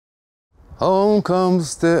Home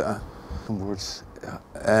comes the... words.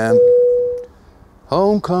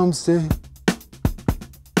 Home comes the...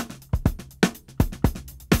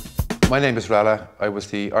 My name is Rala. I was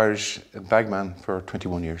the Irish Bagman for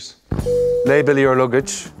 21 years. Label your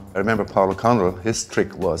luggage. I remember Paul O'Connell, his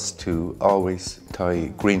trick was to always tie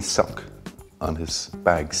green sock on his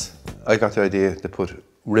bags. I got the idea to put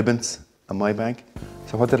ribbons on my bag.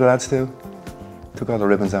 So what did the lads do? Took all the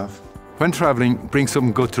ribbons off. When travelling, bring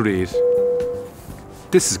something good to read.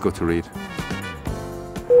 This is good to read.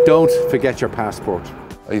 Don't forget your passport.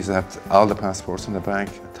 I used to have all the passports in the bag.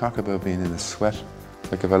 Talk about being in a sweat.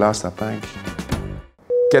 Like if I lost that bag.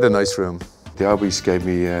 Get a nice room. They always gave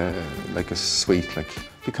me like a suite,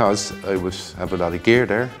 because I would have a lot of gear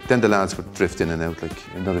there. Then the lads would drift in and out. Like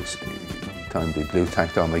another time they blue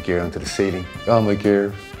tacked all my gear onto the ceiling. All my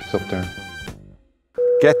gear is up there.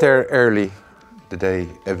 Get there early the day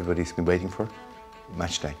everybody's been waiting for,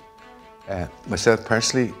 match day. Myself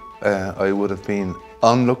personally, I would have been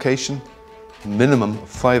on location minimum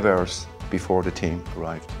 5 hours before the team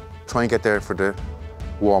arrived. Try and get there for the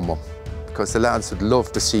warm-up, because the lads would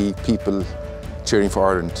love to see people cheering for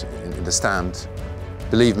Ireland in the stand.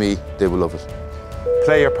 Believe me, they will love it.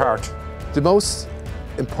 Play your part. The most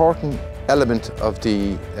important element of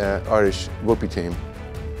the Irish Rugby Team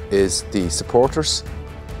is the supporters.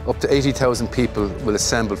 Up to 80,000 people will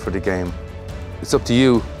assemble for the game. It's up to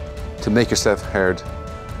you to make yourself heard.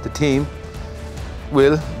 The team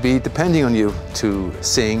will be depending on you to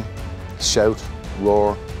sing, shout,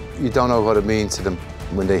 roar. You don't know what it means to them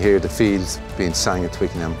when they hear the fields being sang at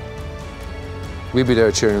Twickenham. We'll be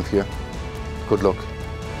there cheering for you. Good luck.